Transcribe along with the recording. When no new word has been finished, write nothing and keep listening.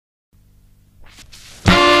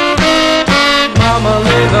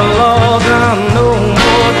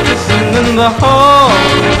the hall.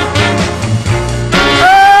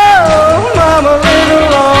 Oh, mama, lay the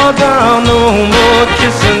law down, no more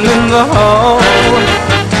kissing in the hall.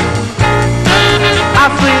 I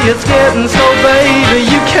see it's getting so, baby,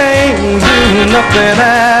 you can't do nothing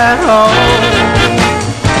at all.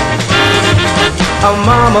 Oh,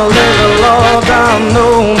 mama, lay the law down, no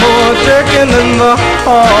more jerking in the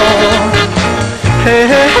hall. Hey,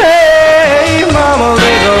 hey, hey, mama,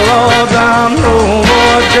 lay the law down, no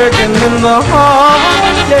more jerking in the hall.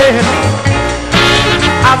 Yeah,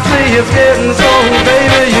 I see it's getting so,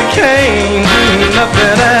 baby, you can't do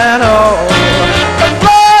nothing at all.